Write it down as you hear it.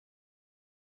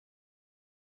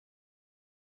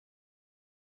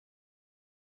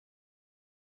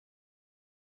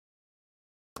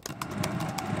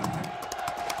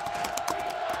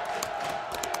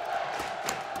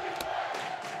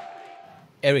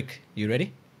Erik, you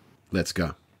ready? Let's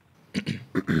go.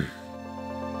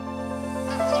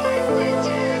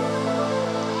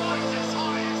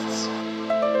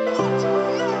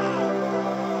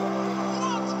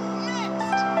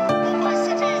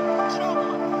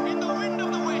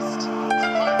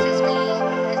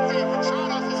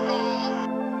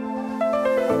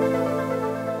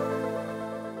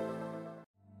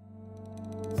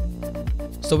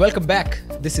 So welcome back.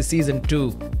 This is season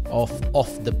 2 of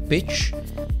Off the Pitch,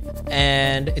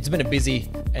 and it's been a busy,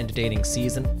 entertaining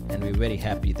season, and we're very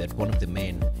happy that one of the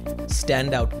main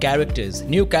standout characters,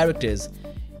 new characters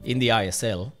in the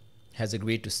ISL, has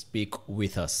agreed to speak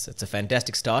with us. It's a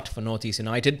fantastic start for NorthEast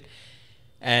United,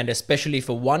 and especially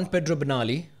for Juan Pedro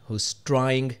Benali, who's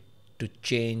trying to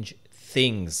change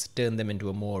things, turn them into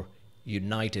a more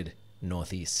united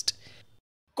NorthEast.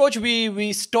 Coach,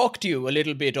 we stalked you a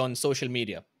little bit on social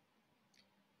media.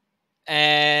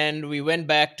 And we went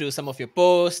back to some of your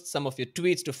posts, some of your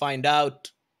tweets to find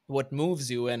out what moves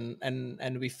you.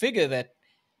 And we figure that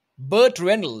Burt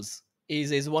Reynolds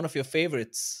is one of your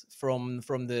favorites from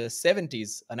the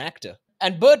 70s, an actor.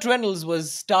 And Burt Reynolds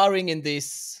was starring in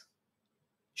this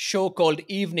show called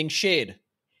Evening Shade,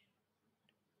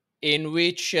 in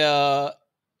which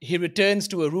he returns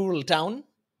to a rural town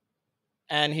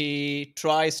and he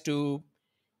tries to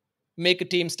make a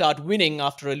team start winning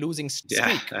after a losing streak.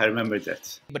 Yeah, I remember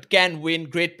that. But can win,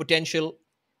 great potential.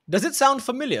 Does it sound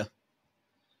familiar?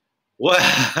 Well,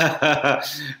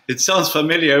 it sounds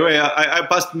familiar. I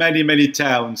passed many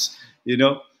towns, you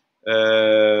know.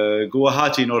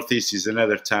 Guwahati, NorthEast, is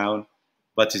another town,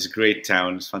 but it's a great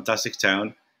town. It's a fantastic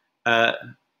town.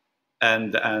 And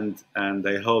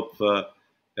I hope the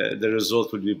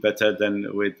result will be better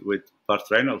than with Burt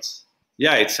Reynolds.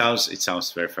 Yeah, it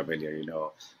sounds very familiar, you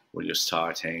know, when you're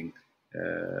starting,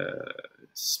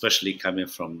 especially coming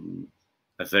from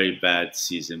a very bad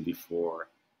season before.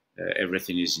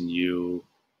 Everything is new.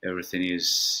 You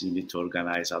need to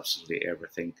organize absolutely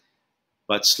everything.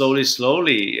 But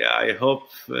slowly, I hope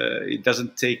it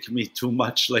doesn't take me too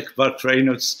much like Burt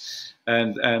Reynolds,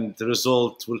 and the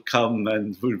result will come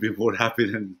and we'll be more happy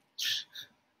than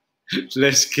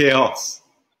less chaos.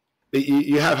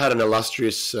 You have had an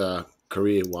illustrious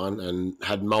career, Juan, and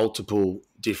had multiple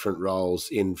different roles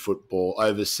in football,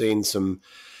 overseen some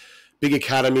big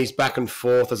academies back and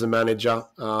forth as a manager.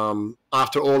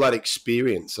 After all that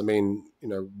experience, I mean, you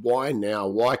know, why now?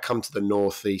 Why come to the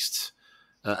NorthEast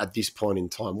at this point in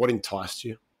time? What enticed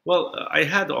you? Well, I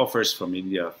had offers from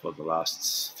India for the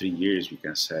last 3 years, we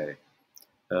can say.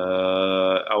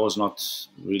 I was not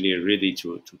really ready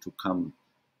to come,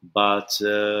 but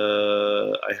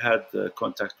I had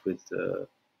contact with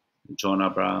John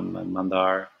Abraham and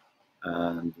Mandar,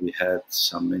 and we had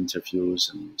some interviews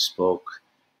and we spoke.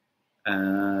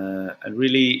 And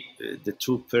really, the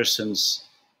two persons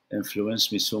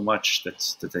influenced me so much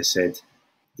that I said,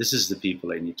 this is the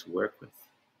people I need to work with.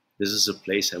 This is a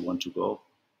place I want to go.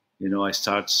 You know, I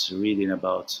start reading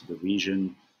about the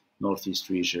region, NorthEast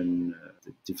region,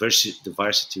 the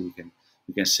diversity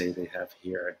we can say they have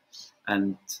here,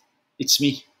 and it's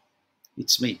me,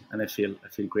 and I feel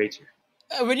great here.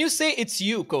 When you say it's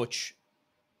you, Coach,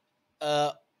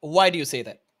 why do you say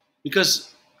that?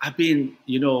 Because I've been,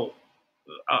 you know,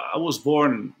 I was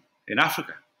born in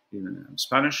Africa. I'm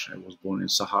Spanish. I was born in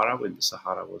Sahara when the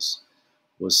Sahara was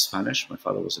Spanish. My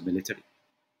father was a military.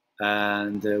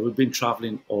 And we've been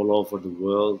traveling all over the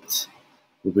world.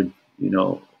 We've been, you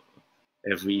know,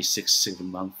 every 6-7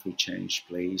 months we change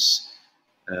place,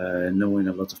 knowing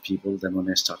a lot of people. Then when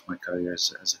I start my career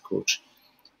as a coach,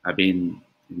 I've been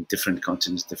in different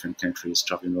continents, different countries,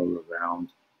 traveling all around,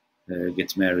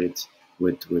 get married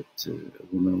with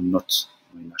women not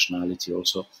my nationality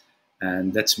also.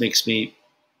 And that makes me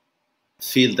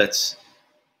feel that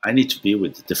I need to be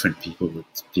with different people, with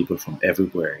people from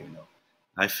everywhere, you know.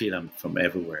 I feel I'm from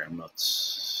everywhere. I'm not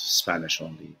Spanish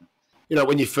only. You know,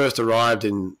 when you first arrived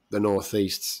in the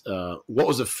NorthEast, what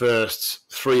was the first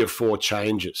 3 or 4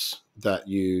 changes that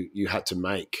you had to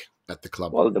make at the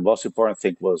club? Well, the most important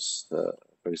thing was,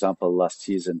 for example, last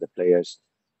season, the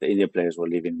Indian players were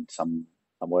living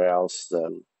somewhere else.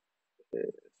 The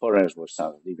foreigners were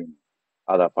living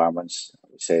other apartments.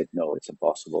 We said, no, it's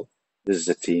impossible. This is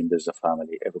a team. This is a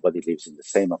family. Everybody lives in the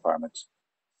same apartments.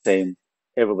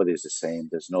 Everybody is the same.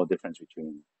 There's no difference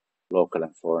between local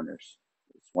and foreigners.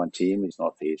 It's one team. It's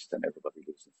NorthEast, and everybody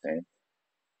lives the same.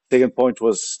 Second point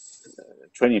was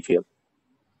training field.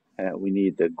 We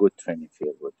need a good training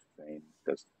field where to train,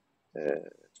 because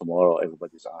tomorrow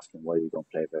everybody's asking why we don't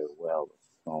play very well. It's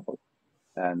normal.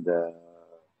 And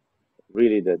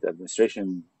really, the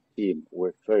administration team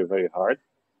worked very, very hard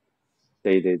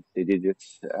they did it.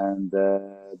 And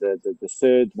the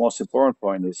third most important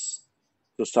point is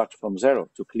to start from zero,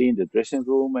 to clean the dressing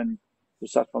room and to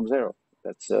start from zero.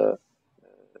 That's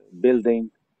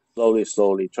building slowly,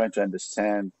 slowly, trying to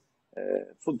understand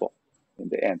football in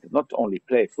the end. Not only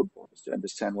play football, is to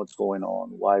understand what's going on,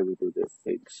 why we do these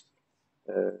things.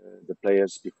 The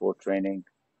players before training,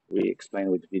 we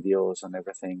explain with videos and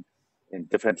everything in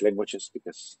different languages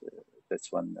because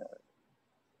that's one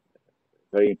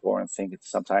very important thing. It's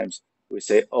sometimes we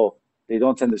say, "Oh, they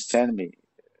don't understand me."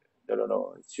 No, no,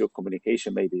 no. It's your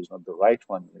communication maybe is not the right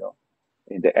one.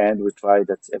 In the end, we try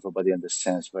that everybody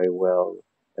understands very well.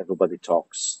 Everybody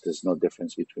talks. There's no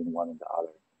difference between one and the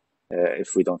other.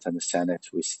 If we don't understand it,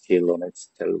 we still on it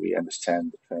till we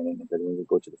understand the training, and then when we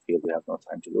go to the field, we have no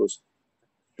time to lose.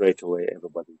 Straight away,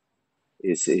 everybody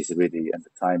is ready, and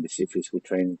the time is if we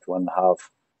train it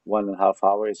 1.5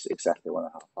 hours, exactly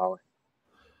 1.5 hours.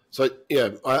 So,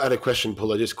 yeah, I had a question,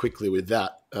 Pula, just quickly with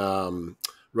that.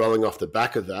 Rolling off the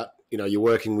back of that, you're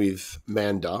working with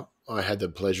Manda. I had the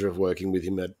pleasure of working with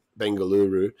him at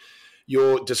Bengaluru.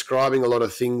 You're describing a lot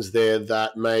of things there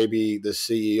that maybe the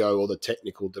CEO or the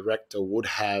technical director would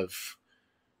have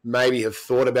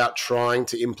thought about trying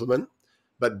to implement,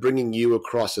 but bringing you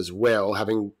across as well,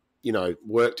 having,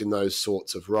 worked in those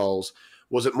sorts of roles.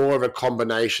 Was it more of a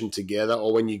combination together,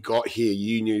 or when you got here,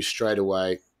 you knew straight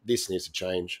away, this needs to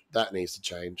change, that needs to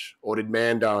change? Or did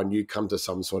Manda and you come to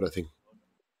some sort of thing?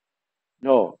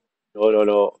 No, no,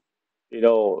 no,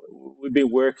 no. We've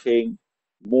been working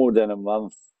more than a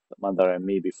month, Mandar and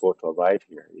me, before to arrive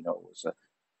here. It was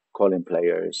calling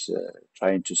players,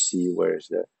 trying to see what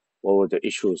were the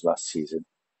issues last season,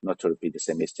 not to repeat the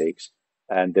same mistakes.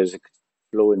 And there's a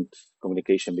fluent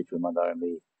communication between Mandar and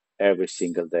me every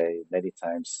single day, many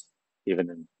times,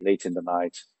 even late in the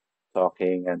night,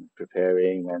 talking and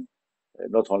preparing. And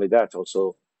not only that,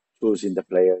 also choosing the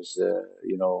players.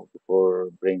 Before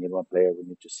bringing one player, we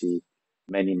need to see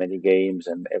many, many games,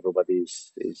 and everybody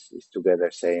is together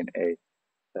saying, "Hey,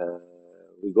 uh,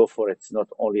 we go for it not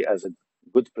only as a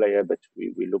good player, but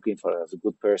we're looking for it as a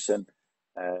good person,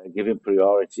 giving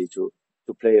priority to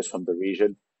players from the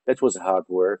region." That was hard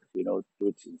work, do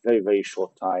it in very, very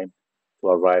short time to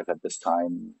arrive at this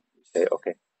time. We say,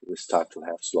 okay, we start to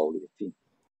have slowly a team.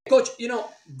 Coach,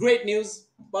 great news.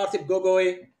 Parthiv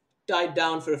Gogoi tied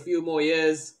down for a few more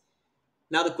years.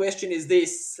 Now the question is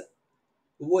this: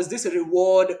 was this a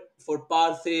reward for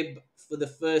Parthiv for the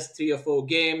first 3 or 4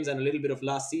 games and a little bit of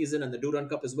last season and the Duran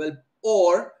Cup as well,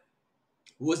 or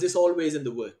was this always in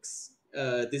the works?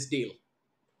 This deal.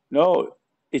 No,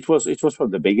 it was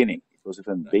from the beginning. It was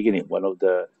from the Right. beginning. One of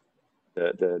the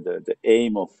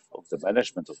aim of the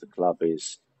management of the club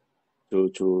is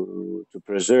to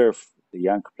preserve the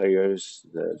young players,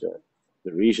 the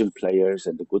region players,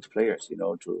 and the good players.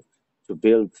 To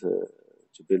build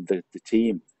the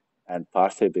team. And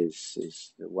Parthiv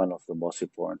is one of the most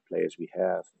important players we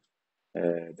have.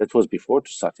 That was before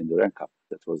to start in the Rank Cup.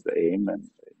 That was the aim,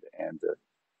 and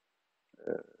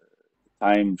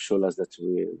time showed us that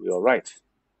we are right.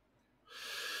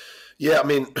 Yeah, I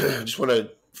mean, I just want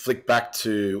to flick back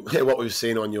to what we've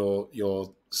seen on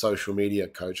your social media,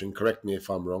 Coach, and correct me if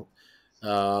I'm wrong.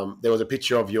 There was a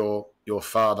picture of your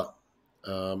father.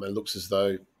 It looks as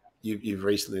though you've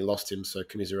recently lost him, so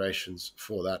commiserations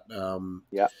for that.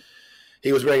 Yeah.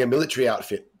 He was wearing a military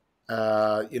outfit.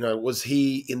 Was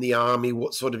he in the army?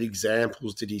 What sort of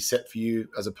examples did he set for you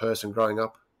as a person growing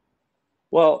up?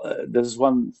 Well, this is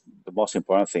the most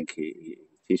important thing he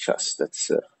teach us. That's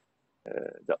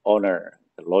the honor,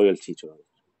 the loyalty to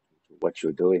what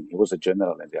you're doing. He was a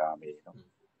general in the army.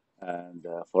 And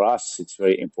for us, it's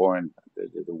very important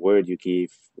the word you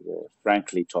give,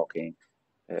 frankly talking,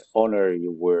 honor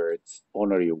your words,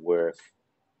 honor your work,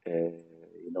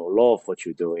 love what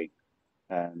you're doing,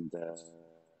 and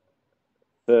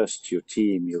first your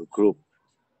team, your group,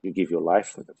 you give your life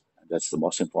for them. And that's the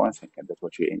most important thing, and that's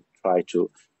what we try to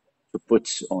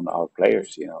put on our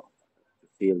players. To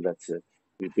feel that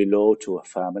we belong to a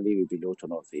family, we belong to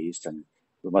NorthEast, and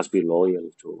we must be loyal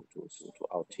to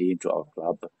our team, to our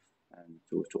club, and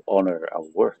to honor our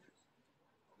work.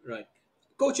 Right.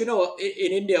 Coach,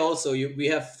 in India also, we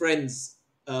have friends.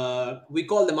 We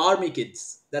call them army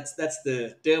kids. That's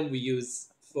the term we use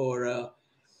for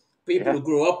people Yeah, who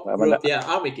grew up. I'm Grew an up, yeah,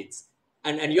 army kids.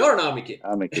 And you're an army kid.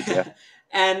 I'm a kid. Yeah,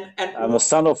 and I'm a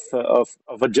son of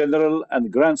a general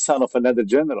and grandson of another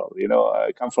general.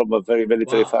 I come from a very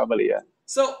military wow. family. Yeah.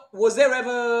 So, was there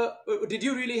ever? Did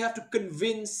you really have to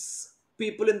convince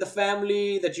people in the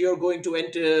family that you're going to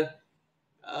enter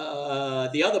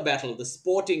the other battle, the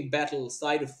sporting battle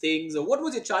side of things, or what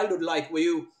was your childhood like? Were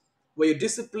you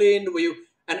disciplined? Were you?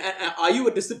 And are you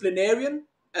a disciplinarian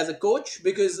as a coach?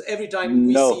 Because every time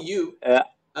we see No. you,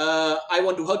 Uh, I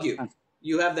want to hug you.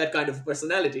 You have that kind of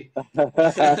personality.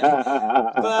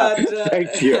 But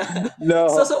Thank you. so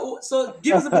No, so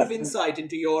give us a bit of insight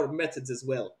into your methods as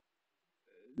well.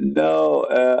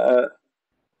 no.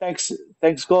 Thanks,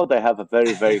 thanks God, I have a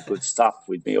very, very good staff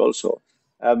with me also.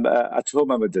 At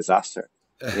home, I'm a disaster.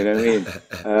 You know what I mean?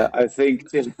 I think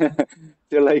till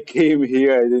till I came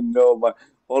here, I didn't know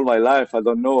all my life. I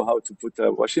don't know how to put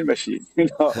a washing machine. You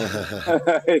know,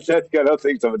 that kind of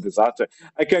things. I'm a disaster.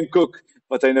 I can cook,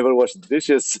 but I never wash the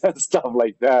dishes and stuff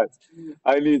like that.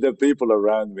 I need the people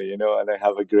around me, you know, and I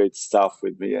have a great staff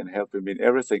with me and helping me in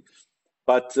everything.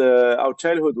 But our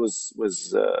childhood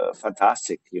was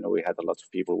fantastic. You know, we had a lot of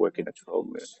people working at home.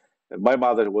 My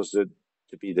mother was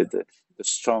to be the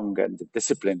strong and the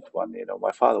disciplined one. You know,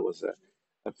 my father was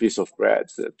a piece of bread,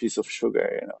 a piece of sugar.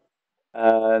 You know,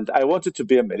 and I wanted to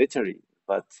be a military,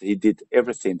 but he did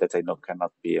everything that I know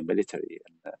cannot be a military.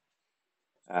 And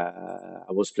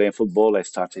I was playing football. I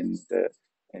started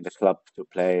in the club to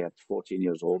play at 14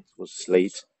 years old. It was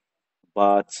late,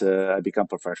 but I became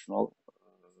professional,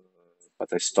 but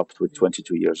I stopped with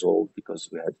 22 years old because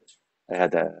I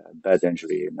had a bad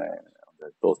injury in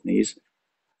on both knees.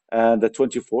 And at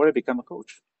 24, I became a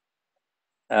coach,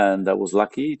 and I was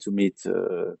lucky to meet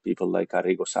people like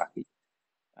Arrigo Sacchi,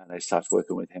 and I started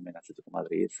working with him in Atletico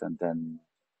Madrid, and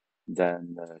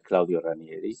then Claudio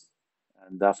Ranieri,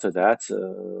 and after that,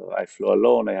 I flew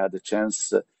alone. I had the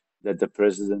chance that the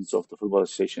president of the football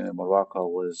association in Morocco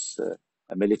was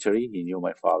a military. He knew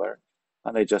my father,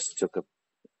 and I just took a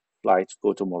flight to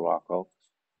go to Morocco,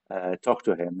 talked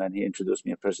to him, and he introduced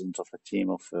me as president of a team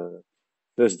of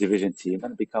first division team,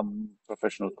 and become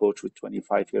professional coach with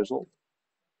 25 years old.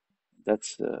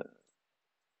 That's uh,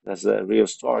 that's a real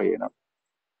story, you know.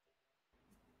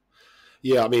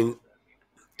 Yeah, I mean,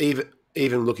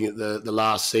 even looking at the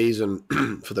last season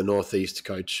for the Northeast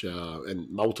coach and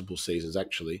multiple seasons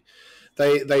actually,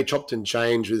 they chopped and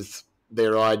changed with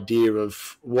their idea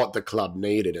of what the club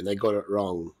needed, and they got it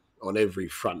wrong on every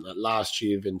front. That last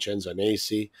year, Vincenzo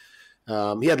Nisi,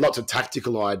 he had lots of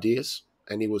tactical ideas,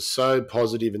 and he was so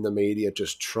positive in the media,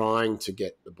 just trying to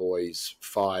get the boys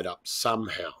fired up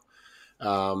somehow.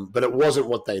 But it wasn't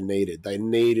what they needed. They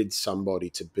needed somebody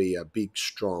to be a big,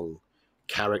 strong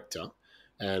character.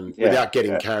 And Yeah, without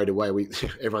getting yeah. carried away,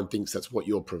 everyone thinks that's what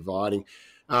you're providing.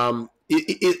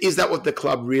 Is that what the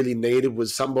club really needed?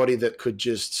 Was somebody that could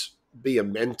just be a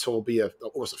mentor, be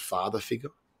almost a father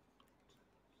figure?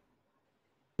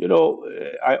 You know,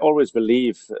 I always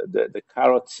believe the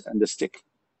carrot and the stick.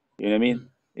 You know what I mean?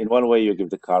 Hmm. In one way, you give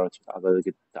the carrot;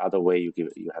 the other way,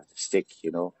 you have the stick.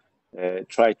 You know,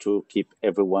 try to keep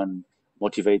everyone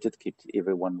motivated, keep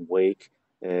everyone awake,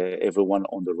 everyone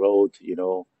on the road. You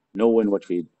know, knowing what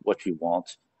we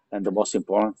want, and the most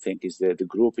important thing is that the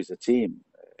group is a team.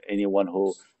 Anyone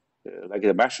who, like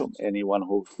the mushroom, anyone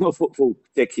who who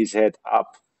take his head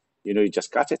up, you know, you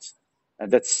just cut it.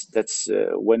 And that's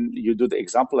when you do the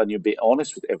example and you be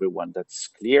honest with everyone. That's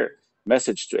clear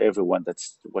message to everyone.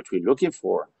 That's what we're looking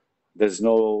for. There's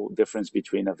no difference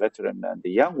between a veteran and the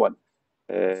young one.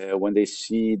 When they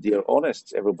see they're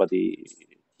honest, everybody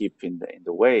keep in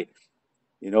the way.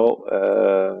 You know,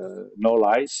 no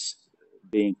lies,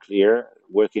 being clear,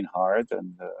 working hard,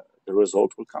 and the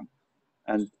result will come.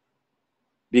 And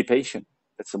be patient.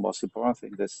 That's the most important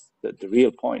thing. That's the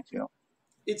real point. You know.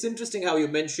 It's interesting how you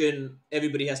mention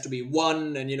everybody has to be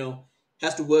one and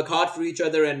has to work hard for each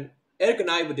other. And Eric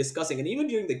and I were discussing, and even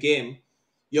during the game,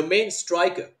 your main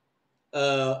striker,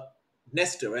 uh,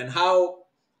 Nestor, and how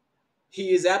he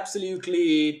is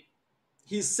absolutely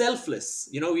he's selfless.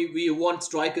 We want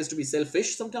strikers to be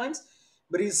selfish sometimes,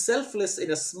 but he's selfless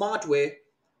in a smart way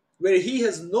where he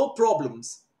has no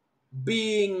problems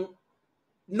being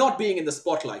not being in the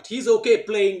spotlight. He's okay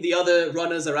playing the other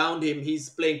runners around him. He's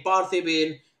playing Parthib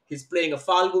in, he's playing a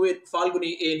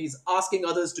Falguni in, he's asking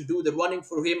others to do the running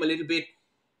for him a little bit.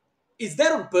 Is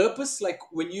that on purpose? Like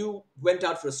when you went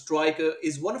out for a striker,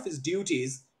 is one of his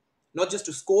duties not just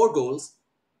to score goals,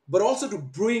 but also to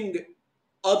bring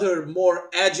other more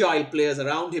agile players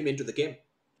around him into the game?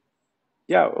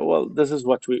 Yeah, well, this is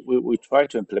what we try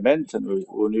to implement. And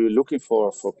when we're looking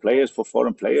for players, for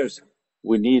foreign players,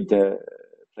 we need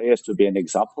players to be an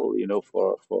example, you know,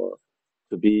 for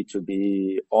to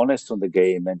be honest on the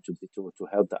game and to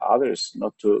help the others,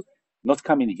 not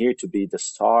come in here to be the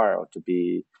star or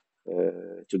to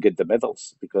get the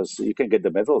medals, because you can get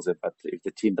the medals, but if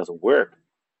the team doesn't work,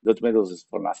 those medals is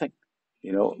for nothing.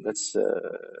 You know, that's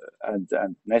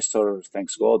and Nestor,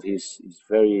 thanks God, he's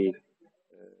very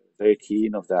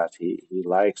keen of that. He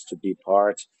likes to be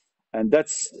part. And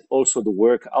that's also the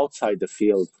work outside the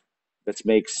field that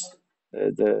makes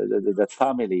that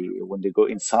family, when they go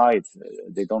inside,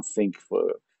 they don't think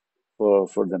for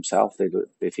themselves,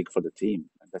 they think for the team,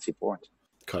 and that's important.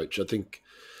 Coach, I think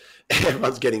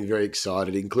everyone's getting very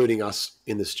excited, including us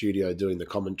in the studio doing the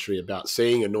commentary, about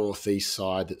seeing a Northeast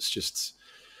side that's just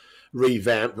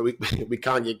revamped. But we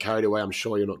can't get carried away. I'm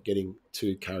sure you're not getting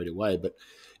too carried away. But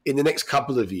in the next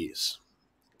couple of years,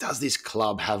 does this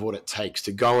club have what it takes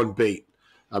to go and beat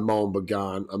a Mohun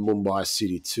Bagan, a Mumbai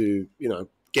City to,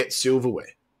 get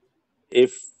silverware?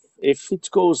 If it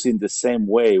goes in the same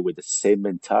way, with the same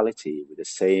mentality, with the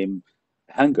same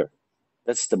hunger,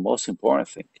 that's the most important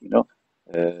thing.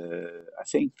 I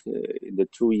think in the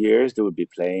 2 years they will be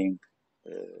playing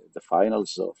the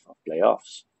finals of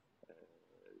playoffs.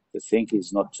 The thing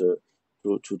is not to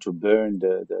burn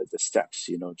the steps.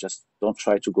 Just don't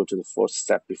try to go to the fourth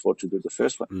step before to do the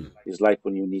first one. It's like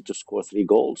when you need to score 3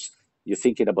 goals, you're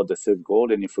thinking about the third goal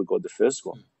and you forgot the first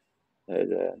goal.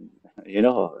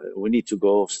 We need to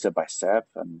go step by step,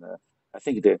 and I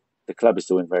think the club is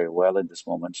doing very well in this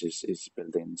moment. Is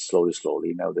building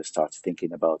slowly. Now they start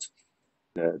thinking about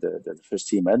the first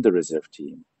team and the reserve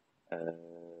team,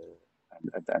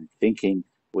 and thinking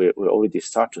we already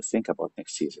start to think about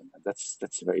next season, and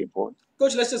that's very important.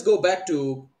 Coach, let's just go back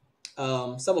to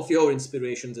some of your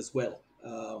inspirations as well.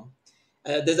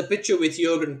 There's a picture with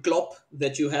Jurgen Klopp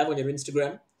that you have on your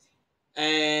Instagram,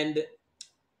 and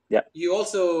yeah, you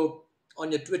also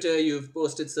on your Twitter you've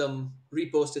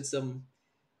reposted some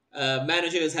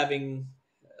managers having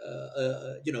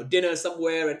dinner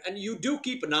somewhere, and you do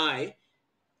keep an eye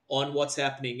on what's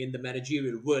happening in the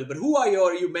managerial world. But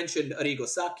you mentioned Arrigo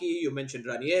Sacchi, you mentioned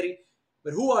Ranieri,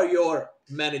 but who are your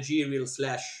managerial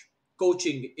 /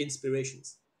 coaching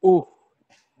inspirations? Oh,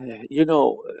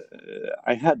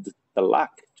 I had the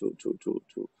luck to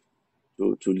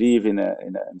live in a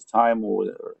time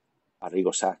where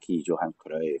Arrigo Sacchi, Johan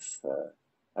Cruyff,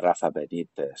 Rafa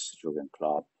Benitez, Jurgen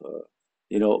Klopp.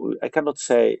 I cannot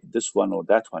say this one or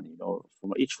that one.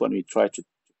 From each one we try to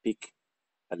pick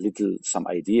some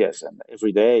ideas, and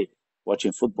every day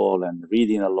watching football and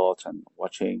reading a lot and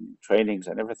watching trainings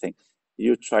and everything,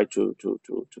 you try to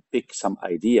pick some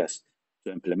ideas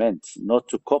to implement, not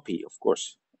to copy, of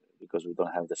course, because we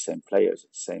don't have the same players,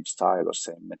 same style or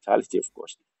same mentality, of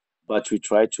course, but we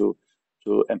try to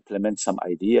implement some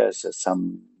ideas,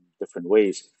 some different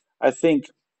ways. I think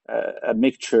a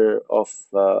mixture of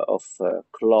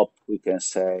Klopp, we can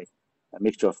say, a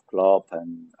mixture of Klopp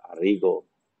and Arrigo,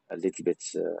 a little bit,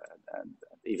 and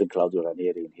even Claudio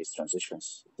Ranieri in his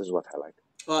transitions. This is what I like.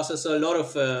 So a lot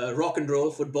of rock and roll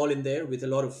football in there with a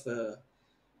lot of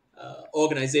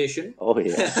organization. Oh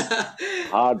yes,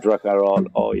 hard rock and roll.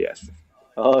 Oh yes,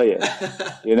 no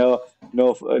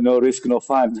risk, no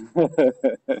fun.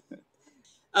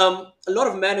 A lot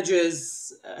of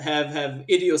managers have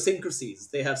idiosyncrasies.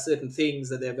 They have certain things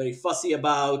that they're very fussy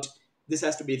about. This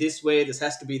has to be this way. This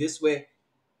has to be this way.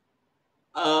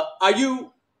 Are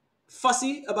you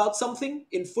fussy about something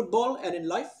in football and in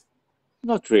life?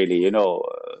 Not really.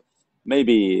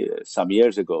 Maybe some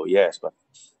years ago, yes, but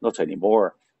not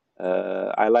anymore.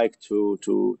 I like to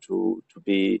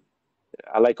be.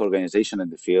 I like organization in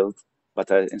the field,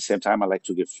 but at the same time, I like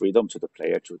to give freedom to the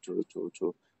player to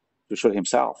show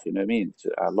himself. You know what I mean?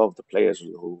 I love the players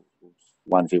who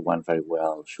 1v1 very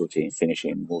well, shooting,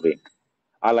 finishing, moving.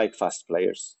 I like fast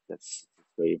players. That's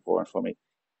very important for me.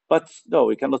 But no,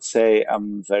 we cannot say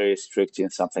I'm very strict in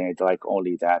something. I like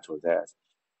only that or that.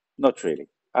 Not really.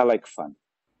 I like fun.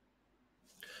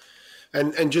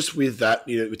 And just with that,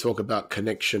 we talk about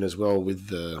connection as well with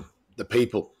the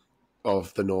people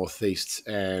of the Northeast.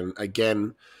 And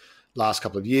again, last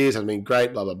couple of years have been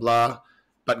great, blah, blah, blah.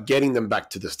 But getting them back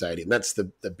to the stadium, that's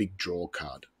the big draw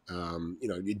card.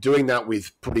 You're doing that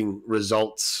with putting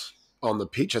results on the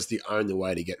pitch. That's the only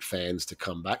way to get fans to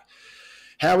come back.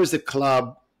 How is the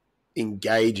club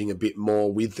engaging a bit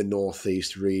more with the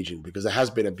Northeast region? Because there has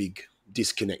been a big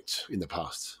disconnect in the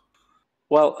past.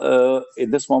 Well,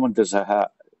 in this moment, there's a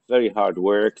very hard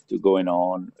work going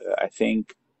on. I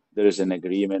think there is an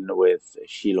agreement with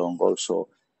Shillong also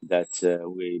that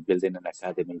we building an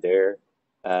academy there.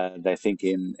 And I think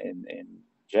in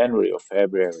January or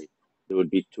February, there will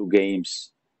be 2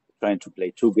 games, trying to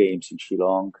play 2 games in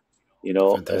Shillong.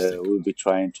 We'll be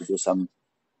trying to do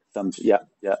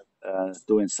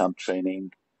doing some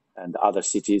training and other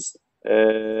cities.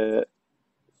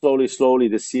 Slowly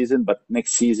this season, but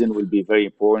next season will be very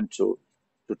important to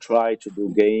try to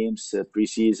do games,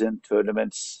 preseason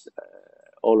tournaments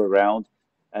all around,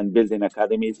 and building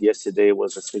academies. Yesterday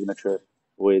was a signature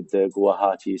with the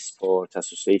Guwahati Sport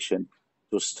Association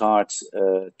to start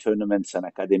tournaments and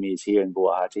academies here in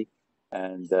Guwahati.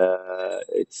 And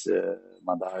it's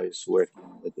Mandar is working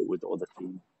with all the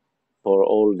team for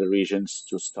all the regions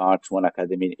to start one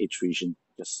academy in each region,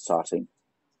 just starting.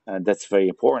 And that's very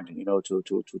important,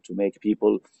 to make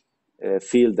people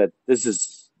feel that this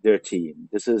is their team.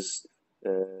 This is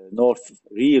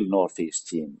real Northeast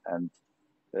team. And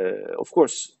of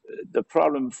course, the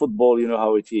problem in football, you know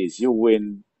how it is. You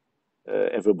win,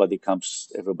 everybody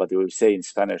comes. Everybody will say in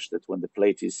Spanish that when the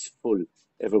plate is full,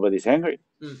 everybody's hungry.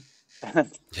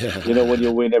 And, when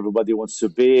you win, everybody wants to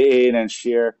be in and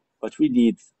share. But we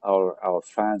need our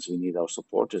fans, we need our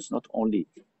supporters, not only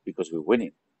because we're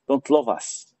winning. Don't love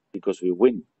us because we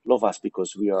win. Love us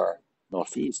because we are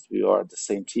Northeast. We are the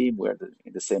same team. We're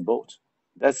in the same boat.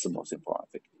 That's the most important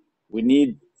thing. We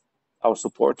need our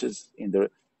supporters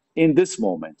in this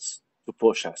moment to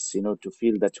push us, to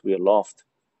feel that we are loved,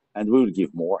 and we will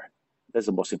give more. That's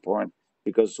the most important.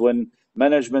 Because when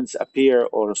managements appear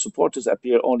or supporters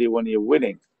appear only when you're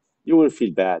winning, you will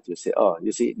feel bad. You say, "Oh,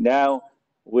 you see, now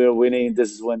we're winning.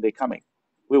 This is when they're coming."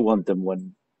 We want them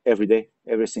when every day,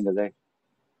 every single day.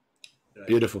 Right.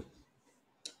 Beautiful.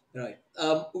 Right.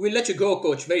 We'll let you go,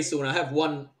 Coach, very soon. I have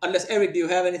one. Unless, Erik, do you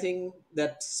have anything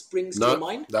that springs to your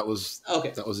mind? That was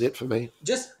it for me.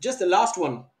 Just the last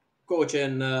one, Coach.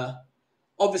 And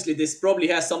obviously, this probably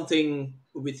has something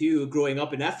with you growing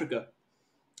up in Africa.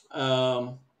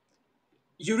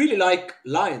 You really like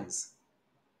lions.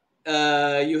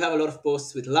 You have a lot of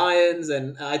posts with lions,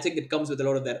 and I think it comes with a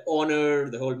lot of that honor,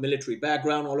 the whole military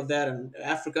background, all of that in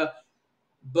Africa.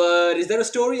 But is there a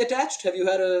story attached? Have you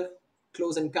had a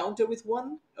close encounter with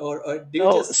one, or do you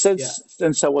No, just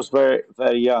since I was very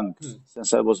very young,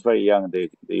 they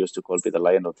used to call me the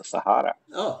Lion of the Sahara,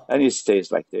 Oh, and it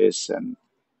stays like this. And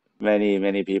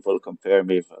many people compare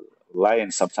me with a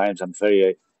lion. Sometimes I'm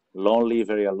very lonely,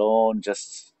 very alone,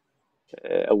 just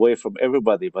away from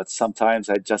everybody. But sometimes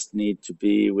I just need to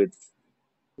be with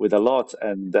a lot,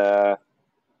 and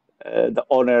the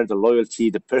honor, the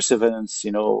loyalty, the perseverance,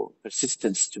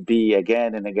 persistence to be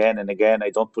again and again and again.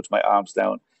 I don't put my arms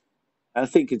down. I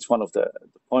think it's one of the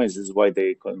points. This is why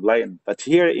they call him lion. But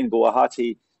here in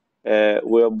Guwahati,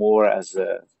 we're more as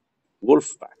a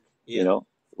wolf pack. yeah.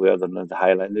 We are the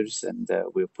Highlanders, and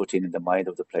we're putting in the mind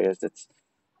of the players that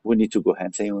we need to go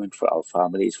hunting for our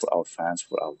families, for our fans,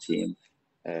 for our team.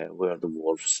 We're the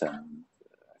wolves, and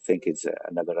I think it's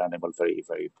another animal very,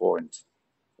 very important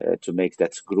to make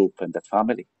that group and that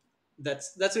family.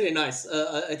 That's really nice.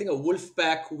 I think a wolf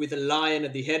pack with a lion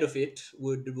at the head of it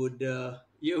would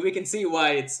we can see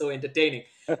why it's so entertaining.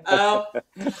 Um,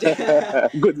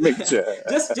 Good mixture.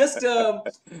 just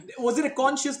was it a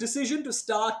conscious decision to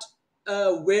start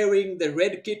wearing the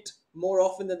red kit more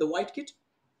often than the white kit?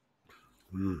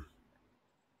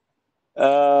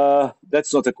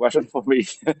 That's not a question for me.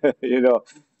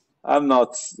 I'm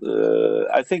not.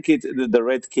 I think the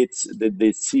red kit,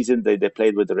 the season they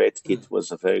played with the red kit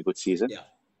was a very good season, Yeah.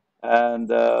 and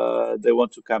they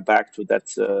want to come back to that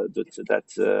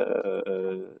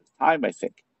time. I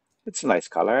think it's a nice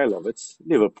color. I love it.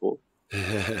 Liverpool.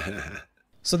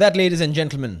 So that, ladies and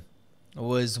gentlemen,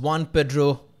 was Juan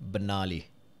Pedro Benali,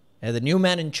 the new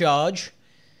man in charge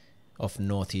of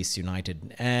NorthEast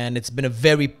United. And it's been a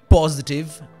very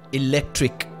positive,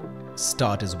 electric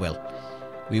start as well.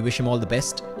 We wish him all the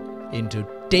best into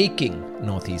taking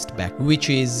NorthEast back, which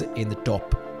is in the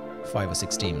top 5 or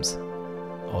 6 teams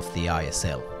of the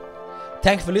ISL.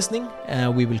 Thanks for listening.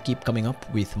 We will keep coming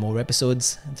up with more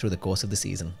episodes through the course of the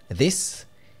season. This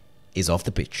is Off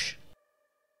the Pitch.